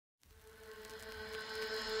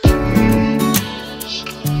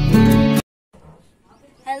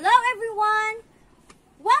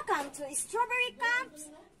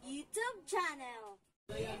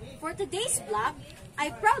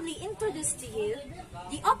introduce to you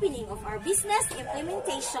the opening of our business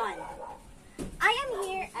implementation. I am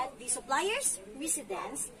here at the supplier's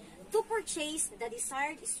residence to purchase the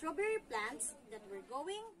desired strawberry plants that we're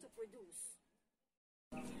going to produce.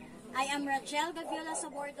 I am Rajelle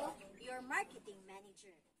Sabordo, your marketing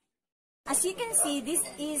manager. As you can see, this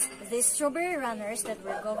is the strawberry runners that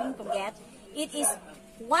we're going to get. It is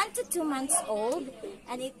 1 to 2 months old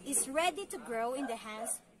and it is ready to grow in the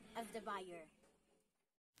hands of the buyer.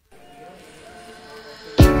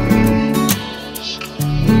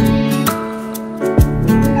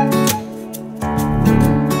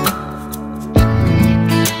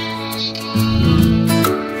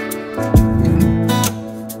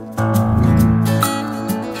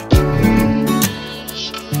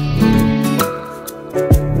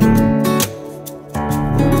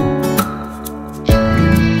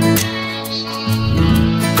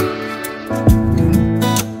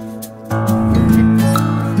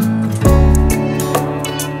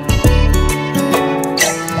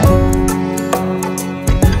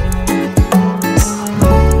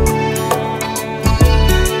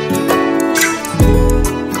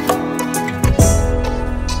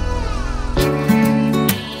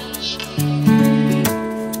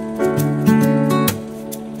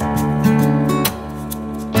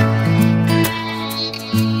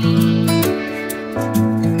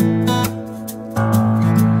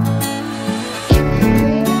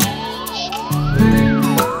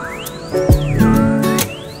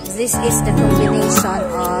 This is the combination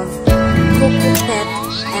of cocoa pet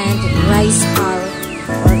and rice hull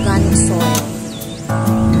organic soil.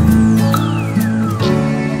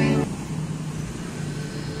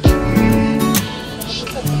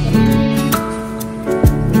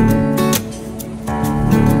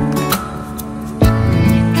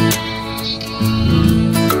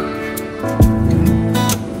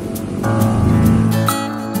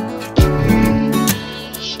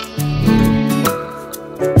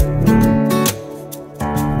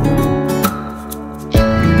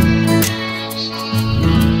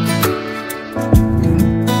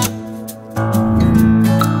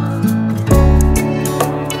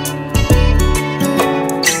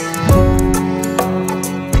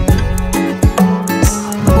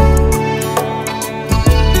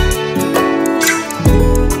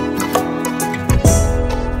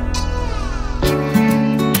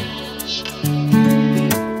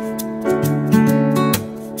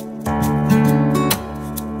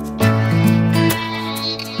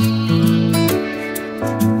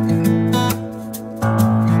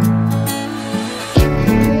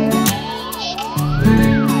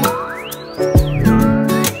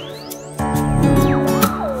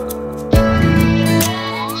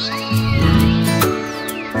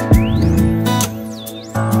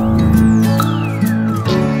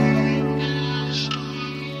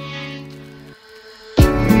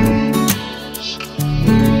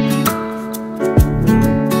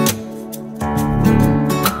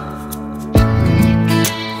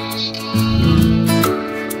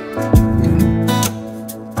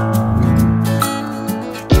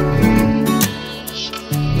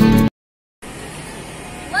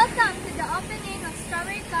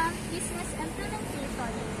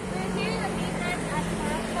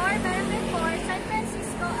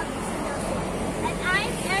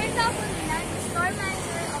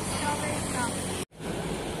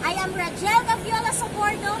 Rajelle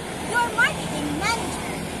Sabordo, your marketing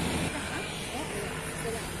manager.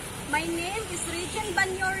 My name is Regine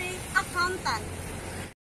Bañore, accountant.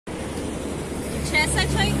 Jeza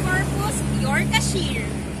Corpuz, your cashier.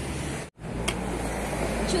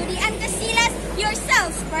 Judy and Casilas, your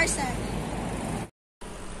salesperson.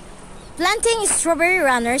 Planting strawberry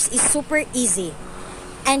runners is super easy,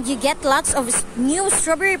 and you get lots of new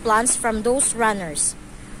strawberry plants from those runners.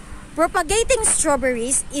 Propagating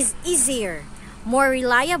strawberries is easier, more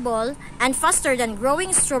reliable, and faster than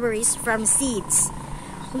growing strawberries from seeds.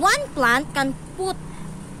 One plant can put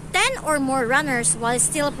 10 or more runners while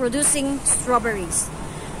still producing strawberries.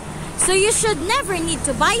 So you should never need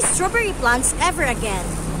to buy strawberry plants ever again.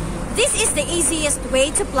 This is the easiest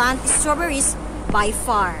way to plant strawberries by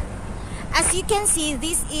far. As you can see,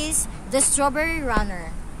 this is the strawberry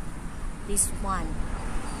runner. This one.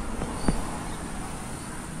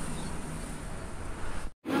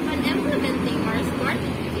 Upon implementing our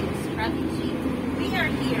marketing strategy, we are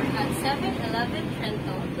here at 7-Eleven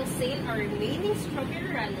Trento to sell our remaining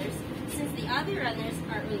strawberry runners since the other runners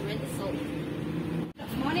are already sold.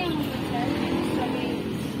 Morning, strawberry.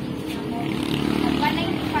 At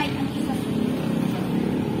 195 ang isa.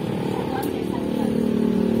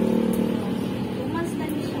 Tumas na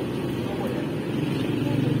niya siya.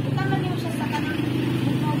 Utang na niyo siya sa kanang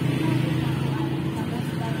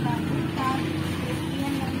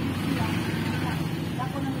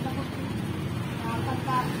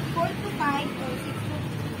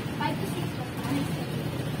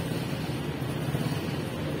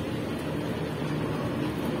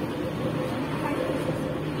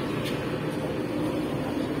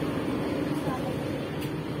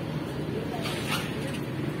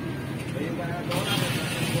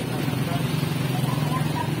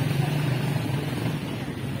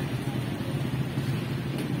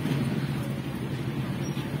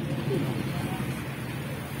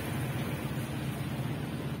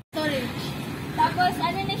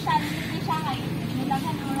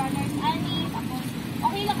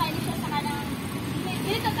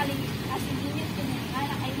Kasi unit ko niya.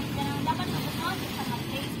 Kaya kainit ka naman. Dapat matutunan sa mga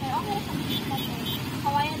place. Pero okay sa mga kasi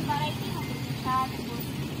Hawaiian variety. Mabuti siya. Tapos,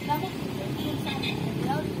 gamit yung sa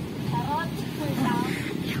load, tarot, cool down.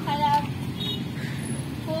 Kaya,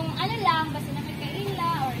 kung ano lang, basta na may kaila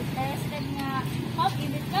or interested nga,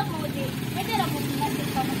 ibig ka mo, pwede lang mo sinasip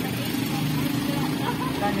ka mo sa game mo.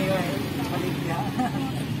 Kani yun, Paliti ha.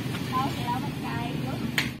 Salamat kayo.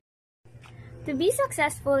 To be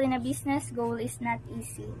successful in a business goal is not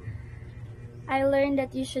easy. I learned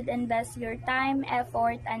that you should invest your time,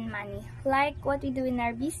 effort, and money. Like what we do in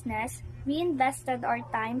our business, we invested our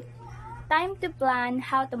time to plan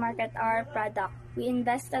how to market our product. We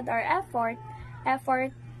invested our effort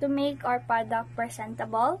to make our product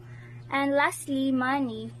presentable. And lastly,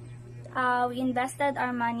 money. We invested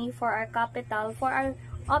our money for our capital, for our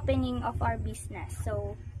opening of our business.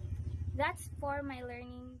 So, that's for my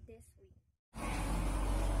learning this week.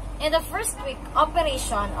 In the first week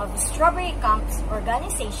operation of the Strawberry Camps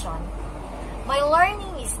organization, my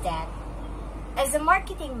learning is that as a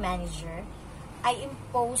marketing manager, I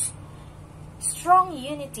imposed strong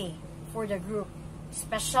unity for the group,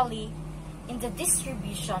 especially in the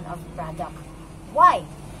distribution of product. Why?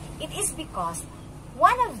 It is because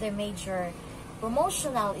one of the major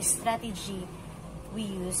promotional strategy we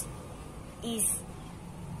use is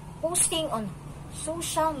posting on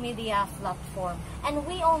social media platform, and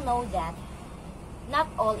we all know that not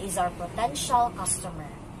all is our potential customer.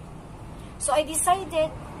 So I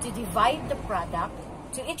decided to divide the product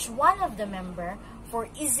to each one of the member for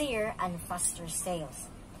easier and faster sales.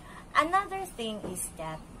 Another thing is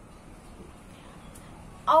that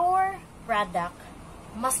our product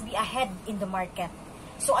must be ahead in the market.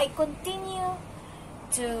 So I continue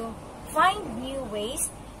to find new ways,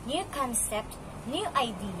 new concepts, new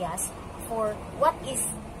ideas for what is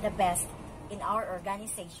the best in our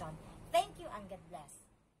organization. Thank you and God bless.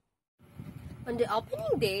 On the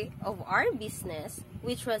opening day of our business,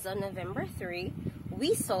 which was on November 3,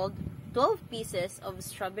 we sold 12 pieces of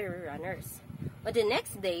strawberry runners. On the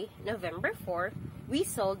next day, November 4, we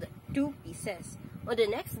sold 2 pieces. On the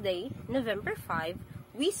next day, November 5,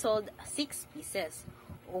 we sold 6 pieces.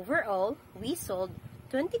 Overall, we sold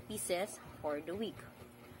 20 pieces for the week.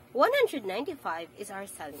 195 is our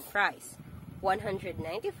selling price.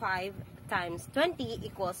 195 times 20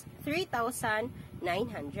 equals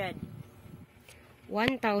 3,900.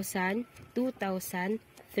 1,000, 2,000,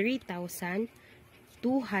 3,000,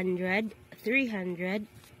 200, 300,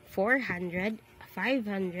 400,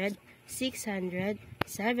 500, 600,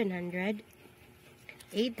 700,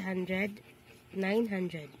 800,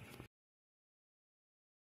 900.